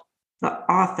myself, the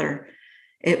author,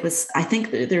 it was. I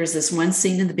think there's this one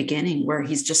scene in the beginning where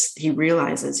he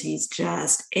realizes he's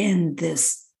just in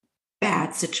this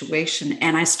bad situation,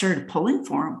 and I started pulling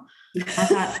for him. I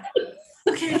thought,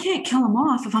 okay, I can't kill him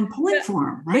off if I'm pulling for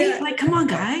him, right? Yeah. Like, come on,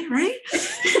 guy, right?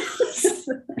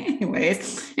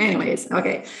 anyways,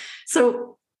 okay.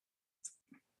 So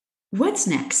what's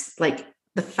next? Like,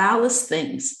 The Foulest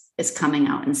Things is coming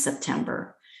out in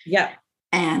September. Yeah.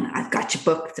 And I've got you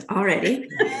booked already,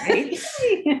 right?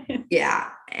 Yeah.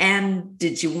 And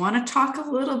did you want to talk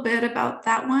a little bit about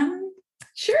that one?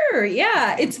 Sure.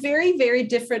 Yeah. It's very, very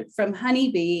different from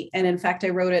Honeybee. And in fact, I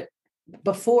wrote it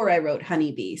before I wrote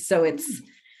Honeybee. So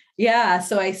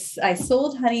so I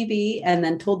sold Honeybee and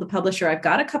then told the publisher, I've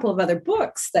got a couple of other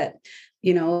books that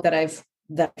that I've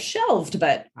shelved,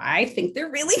 but I think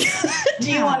they're really good.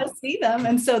 Do you want to see them?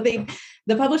 And so the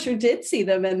publisher did see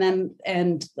them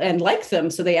and liked them.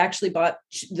 So they actually bought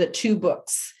the 2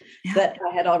 books that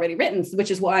I had already written,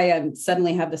 which is why I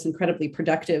suddenly have this incredibly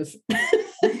productive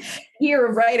year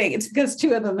of writing. It's because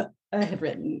 2 of them I had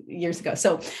written years ago.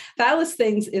 So Foulest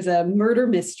Things is a murder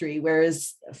mystery,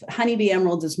 whereas Honeybee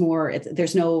Emeralds is more,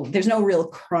 there's no real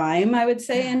crime, I would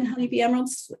say, in Honeybee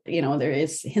Emeralds. There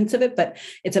is hints of it, but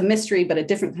it's a mystery, but a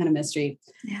different kind of mystery.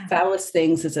 Yeah. Foulest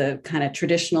Things is a kind of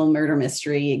traditional murder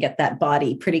mystery. You get that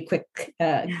body pretty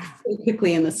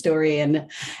quickly in the story.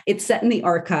 And it's set in the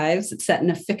archives. It's set in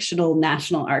a fictional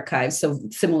national archive. So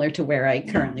similar to where I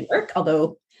currently work,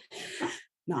 although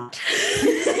not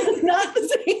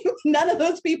the same. None of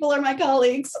those people are my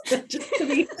colleagues, just to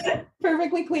be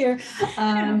perfectly clear.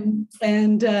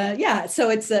 So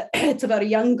it's about a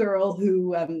young girl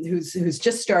who's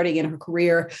just starting in her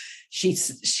career. She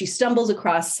stumbles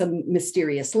across some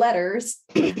mysterious letters,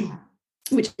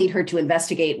 which lead her to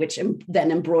investigate, which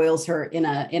then embroils her in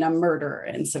a murder.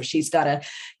 And so she's got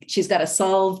to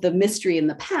solve the mystery in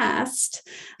the past.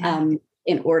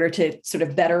 In order to sort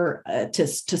of better to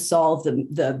solve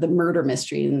the murder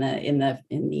mystery in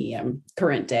the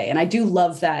current day. And I do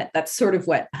love that. That's sort of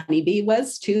what Honeybee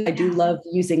was too. I do love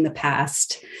using the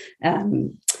past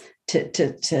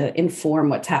to inform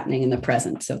what's happening in the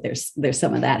present. So there's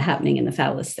some of that happening in the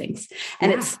Foulest Things,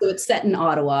 and it's set in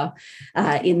Ottawa,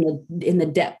 in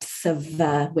the depths of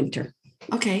winter.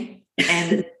 Okay,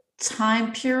 and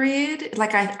time period.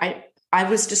 Like I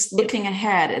was just looking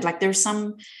ahead. Like there's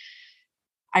some.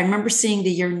 I remember seeing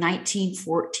the year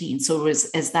 1914. So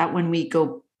is that when we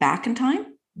go back in time?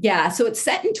 Yeah. So it's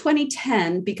set in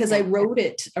 2010 because I wrote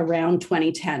it around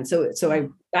 2010. So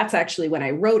that's actually when I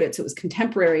wrote it. So it was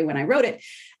contemporary when I wrote it.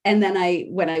 And then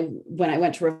when I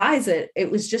went to revise it, it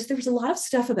was just, there was a lot of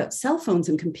stuff about cell phones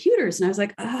and computers. And I was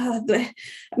like, I'm going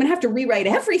to have to rewrite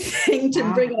everything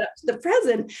to bring it up to the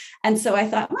present. And so I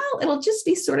thought, well, it'll just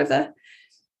be sort of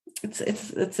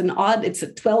it's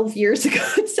 12 years ago.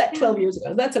 It's set 12 years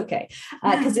ago. That's okay.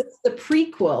 Because it's the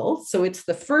prequel. So it's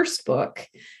the first book.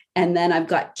 And then I've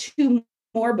got 2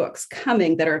 more books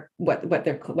coming that are what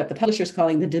the publisher's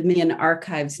calling the Dominion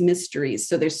Archives Mysteries.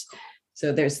 So there's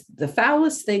the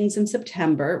Foulest Things in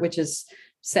September, which is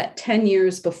set 10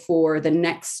 years before the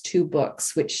next 2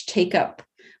 books, which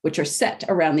are set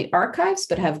around the archives,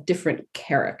 but have different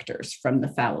characters from the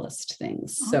Foulest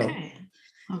Things. So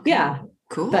yeah.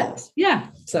 Cool. But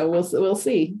so we'll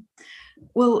see.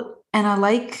 Well, and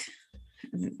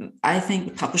I think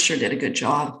the publisher did a good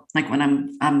job. Like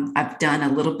when I've done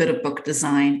a little bit of book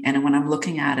design, and when I'm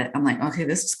looking at it, I'm like, okay,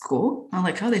 this is cool. I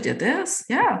like how they did this.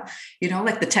 Yeah.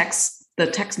 Like the text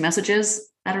messages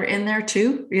that are in there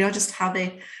too, just how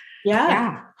they,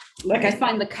 Like I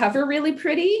find the cover really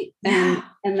pretty, and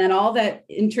then all that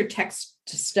intertext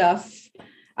stuff,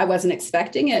 I wasn't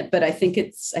expecting it, but I think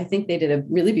they did a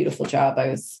really beautiful job. I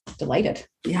was delighted.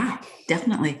 Yeah,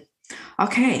 definitely.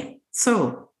 Okay.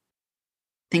 So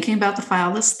thinking about the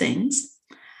Foulest Things,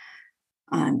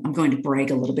 I'm going to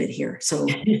brag a little bit here. So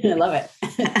I love it.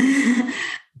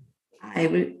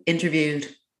 I interviewed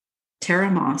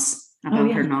Tara Moss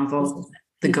about her novel,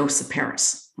 The Ghosts of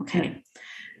Paris. Okay. Yeah.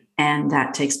 And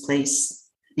that takes place,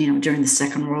 during the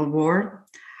Second World War.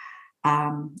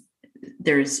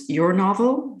 There's your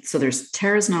novel. So there's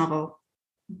Tara's novel,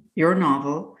 your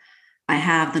novel. I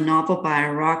have the novel by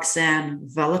Roxanne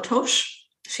Velatosh.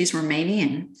 She's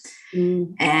Romanian.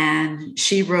 And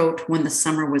she wrote When the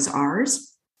Summer Was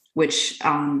Ours, which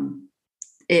that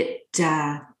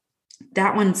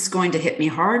one's going to hit me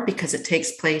hard because it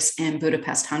takes place in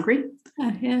Budapest, Hungary,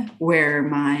 where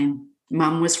my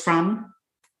mom was from.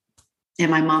 And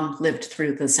my mom lived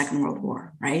through the Second World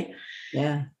War, right?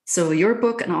 Yeah. So your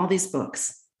book and all these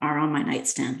books are on my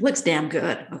nightstand. Looks damn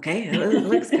good. Okay. It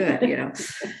looks good,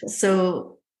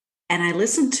 So, and I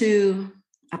listened to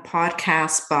a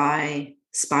podcast by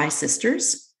Spy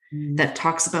Sisters that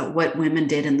talks about what women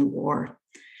did in the war.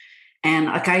 And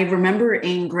like, I remember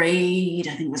in grade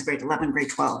 11, grade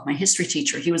 12, my history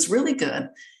teacher, he was really good.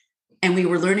 And we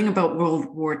were learning about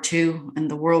World War II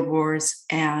and the world wars.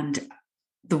 And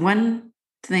one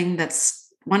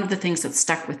of the things that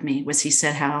stuck with me was he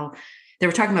said how they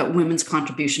were talking about women's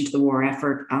contribution to the war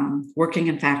effort, working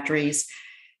in factories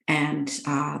and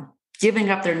giving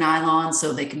up their nylon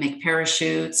so they can make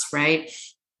parachutes, right?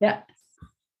 Yeah.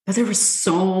 But there was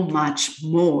so much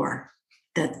more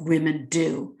that women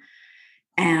do.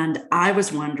 And I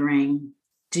was wondering,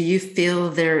 do you feel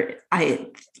there,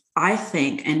 I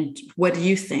think, and what do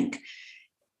you think,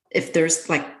 if there's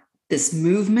like this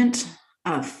movement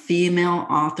of female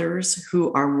authors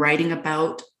who are writing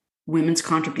about women's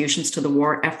contributions to the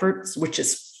war efforts, which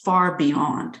is far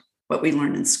beyond what we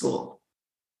learned in school.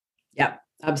 Yeah,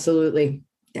 absolutely.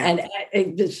 Yeah. And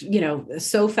it's,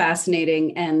 so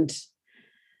fascinating. And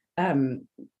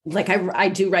I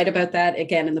do write about that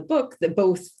again in the book, that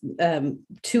both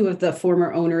two of the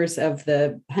former owners of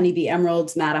the Honeybee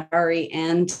Emeralds, Mata Hari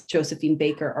and Josephine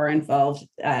Baker, are involved,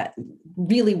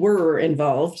 really were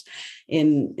involved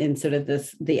in sort of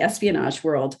the espionage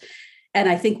world. And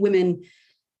I think women,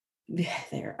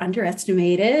 they're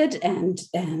underestimated and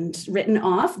written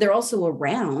off. They're also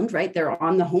around, right? They're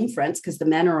on the home fronts because the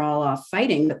men are all off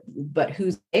fighting, but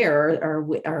who's there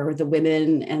are the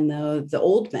women and the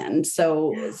old men.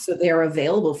 So they're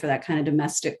available for that kind of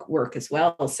domestic work as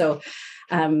well. So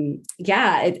there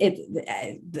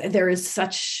is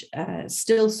such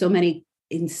still so many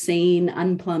insane,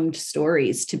 unplumbed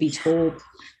stories to be told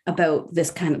about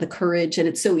this kind of the courage. And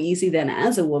it's so easy then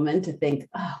as a woman to think,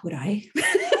 oh, would I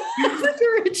have the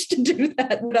courage to do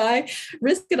that? Would I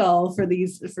risk it all for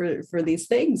these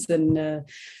things? And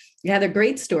they're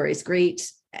great stories.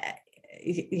 Great.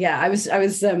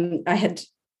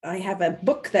 I have a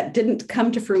book that didn't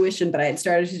come to fruition, but I had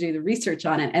started to do the research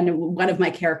on it. And one of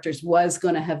my characters was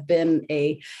going to have been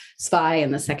a spy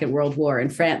in the Second World War in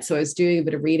France. So I was doing a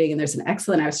bit of reading, and there's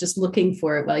I was just looking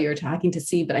for it while you were talking to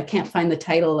see, but I can't find the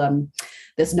title.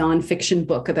 This nonfiction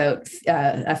book about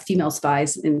female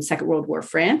spies in Second World War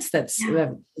France. That's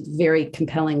a very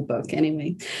compelling book.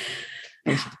 Anyway,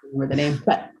 I should remember the name,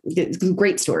 but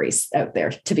great stories out there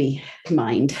to be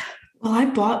mined. Well, I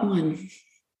bought one.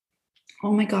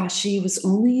 Oh my gosh, she was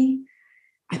only,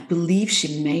 I believe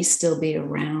she may still be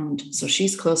around. So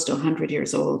she's close to 100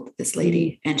 years old, this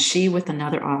lady. And she, with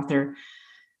another author,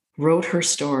 wrote her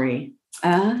story.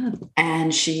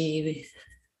 And she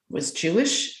was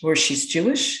Jewish, or she's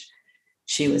Jewish.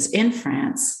 She was in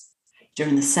France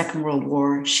during the Second World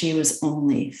War. She was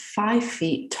only 5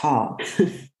 feet tall.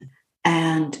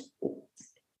 And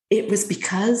it was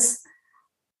because,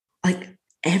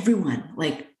 everyone,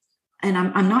 and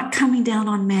I'm not coming down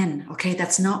on men, okay?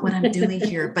 That's not what I'm doing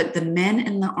here. But the men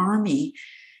in the army,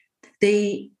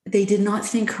 they did not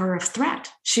think her a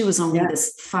threat. She was only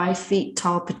this 5 feet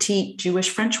tall, petite Jewish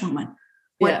French woman.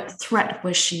 What threat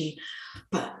was she?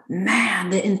 But man,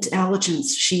 the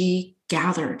intelligence she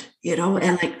gathered,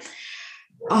 and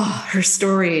her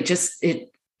story just, it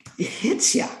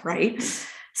hits you, right?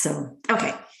 So,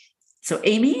 okay. So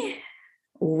Amy,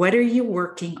 what are you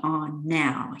working on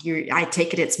now? I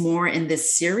take it it's more in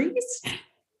this series?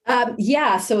 So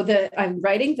I'm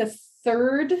writing the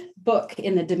third book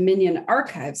in the Dominion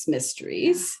Archives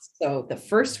mysteries. So the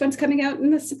first one's coming out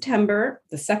in September.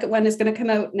 The second one is going to come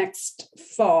out next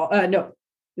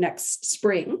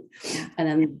spring. And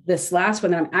then this last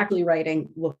one that I'm actually writing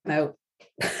will come out,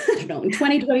 I don't know, in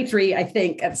 2023, I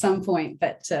think, at some point,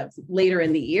 but later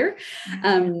in the year.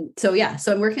 So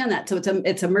I'm working on that. So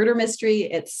it's a murder mystery.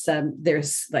 It's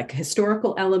there's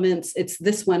historical elements.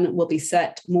 This one will be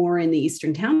set more in the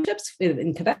Eastern Townships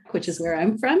in Quebec, which is where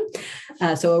I'm from.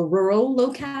 So a rural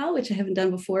locale, which I haven't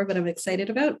done before, but I'm excited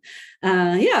about.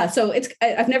 So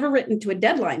I've never written to a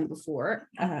deadline before.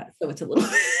 So it's a little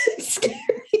scary.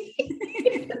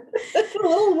 A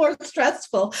little more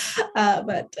stressful,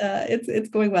 but it's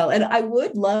going well. And I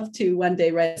would love to one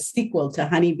day write a sequel to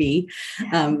Honeybee.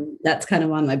 That's kind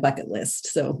of on my bucket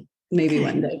list. So maybe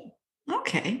one day.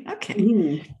 Okay.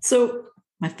 Mm-hmm. So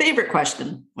my favorite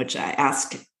question, which I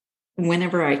ask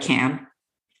whenever I can.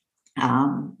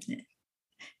 Now,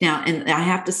 and I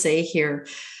have to say here,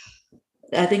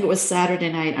 I think it was Saturday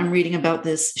night, I'm reading about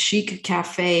this chic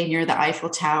cafe near the Eiffel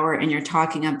Tower, and you're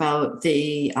talking about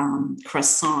the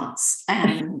croissants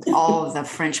and all of the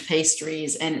French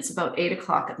pastries, and it's about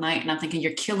 8:00 at night, and I'm thinking,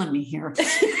 you're killing me here.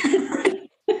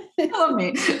 Killing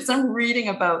me. So I'm reading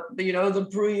about the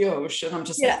brioche, and I'm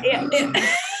just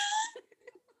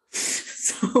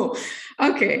So,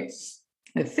 okay.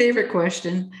 My favorite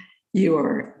question. You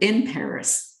are in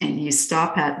Paris and you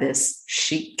stop at this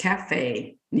chic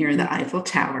cafe near the Eiffel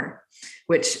Tower,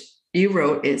 which you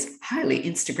wrote is highly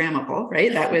Instagrammable,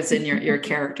 right? That was in your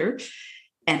character.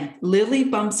 And Lily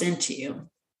bumps into you.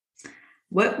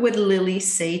 What would Lily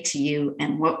say to you,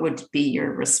 and what would be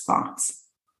your response?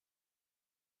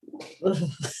 I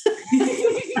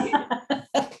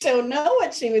don't know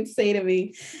what she would say to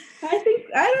me.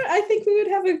 I think we would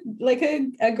have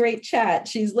a great chat.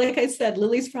 She's, like I said,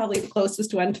 Lily's probably the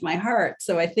closest one to my heart.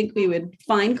 So I think we would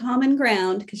find common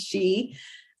ground because she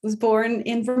was born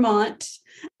in Vermont.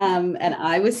 And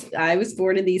I was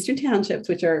born in the Eastern Townships,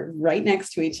 which are right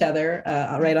next to each other,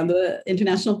 right on the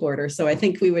international border. So I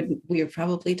think we would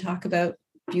probably talk about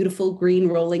beautiful green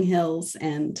rolling hills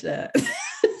and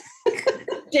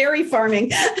dairy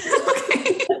farming.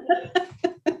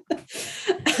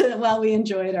 While we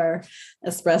enjoyed our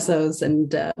espressos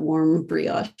and warm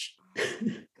brioche.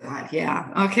 God,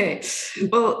 yeah. Okay.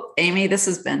 Well, Amy, this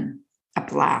has been a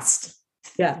blast.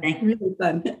 Yeah, really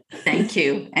fun. Thank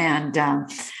you. And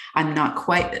I'm not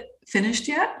quite finished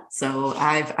yet. So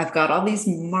I've got all these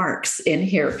marks in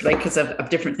here, like because of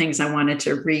different things I wanted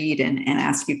to read and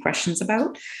ask you questions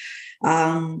about.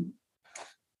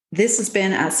 This has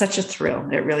been such a thrill.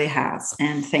 It really has.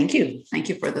 And thank you. Thank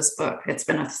you for this book. It's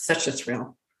been such a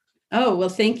thrill. Oh, well,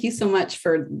 thank you so much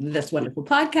for this wonderful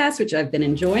podcast, which I've been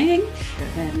enjoying,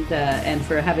 and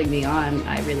for having me on.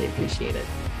 I really appreciate it.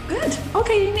 Good.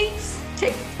 Okay, Amy.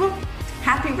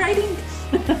 Happy writing.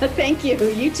 Thank you.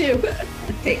 You too.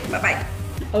 Okay, bye-bye.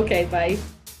 Okay, bye.